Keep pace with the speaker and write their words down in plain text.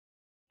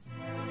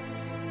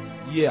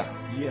Yeah.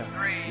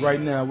 Right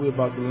now we're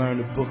about to learn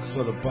the books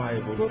of the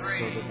Bible.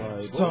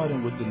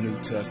 Starting with the New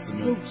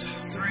Testament.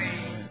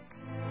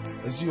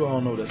 As you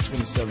all know, there's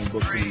 27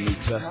 books in the New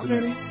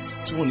Testament. How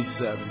many?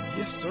 27.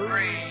 Yes, sir.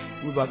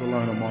 We're about to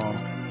learn them all.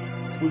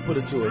 We put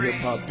it to a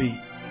hip-hop beat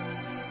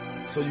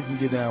so you can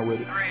get down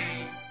with it.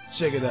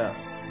 Check it out.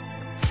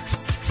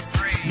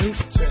 New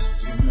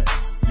Testament.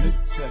 New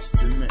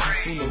Testament.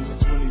 Who knows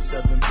the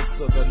 27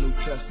 books of the New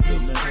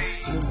Testament?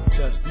 New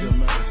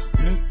Testament.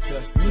 New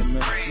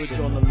Testament. We're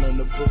gonna learn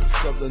the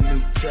books of the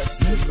New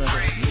Testament.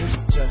 New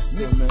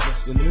Testament.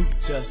 The New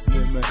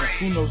Testament.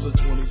 Who knows the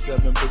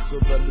 27 books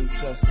of the New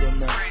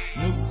Testament?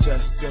 New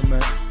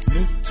Testament.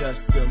 New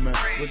Testament.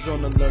 We're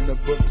gonna learn the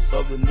books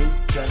of the New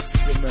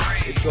Testament.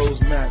 It goes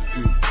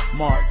Matthew,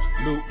 Mark,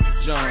 Luke,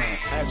 John,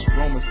 Acts,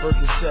 Romans, 1st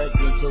and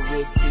 2nd,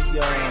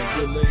 Corinthians,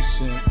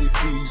 Galatians,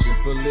 Ephesians,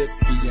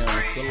 Philippians,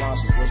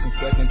 Colossians, 1st and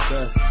 2nd,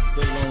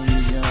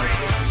 Thessalonians,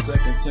 1st and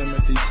 2nd,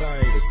 Timothy,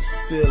 Titus,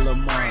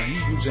 Philemon,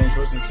 Hebrew, James,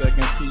 1st and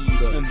 2nd,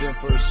 Peter, and then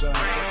 1st John,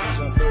 2nd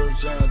John, 3rd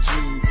John,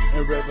 Jude,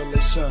 and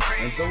Revelation.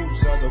 And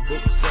those are the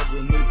books of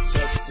the New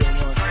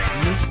Testament.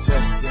 New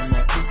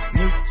Testament.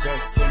 New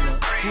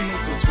Testament. Who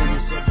knows the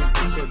 27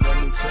 books of the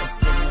New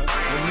Testament?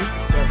 The New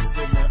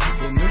Testament.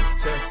 The New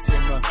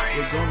Testament.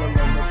 We're gonna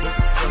learn the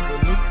books of the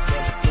New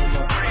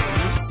Testament. The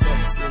New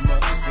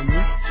Testament. The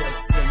New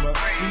Testament.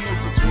 Who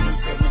knows the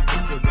 27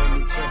 books of the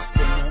New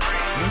Testament?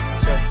 New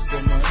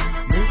Testament.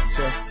 New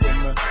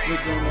Testament.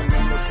 We're gonna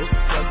learn the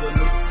books of the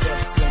New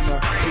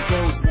Testament. It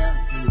goes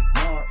Matthew,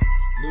 Mark,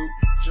 Luke,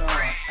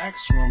 John,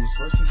 Acts, Romans,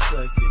 1st and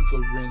 2nd,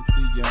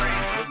 Corinthians,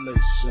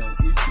 Galatians,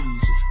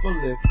 Ephesians,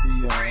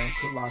 Philippians,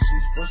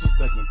 Colossians, 1st and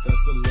 2nd,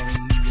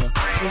 Thessalonians,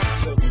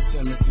 1st and 2nd,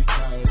 Timothy,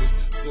 Titus,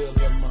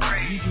 Philemon,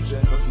 Hebrew,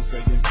 James, 1st and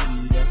 2nd,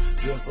 Peter,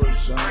 then 1st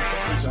John,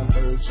 2nd John,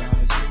 3rd John,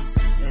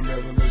 Jude, and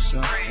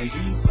Revelation. And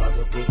these are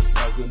the books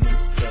of the New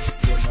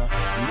Testament.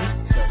 New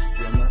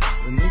Testament.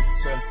 The New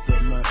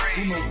Testament.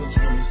 Who knows the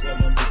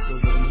 27 books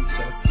of the New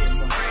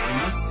Testament? The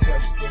New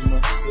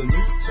Testament. The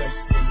New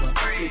Testament.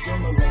 We're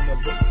gonna learn the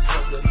books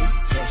of the New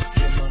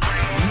Testament.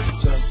 The New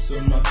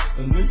Testament.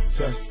 The New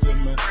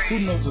Testament. Who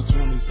knows the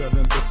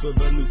 27 books of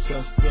the New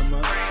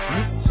Testament?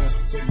 New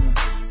Testament.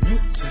 New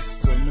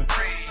Testament.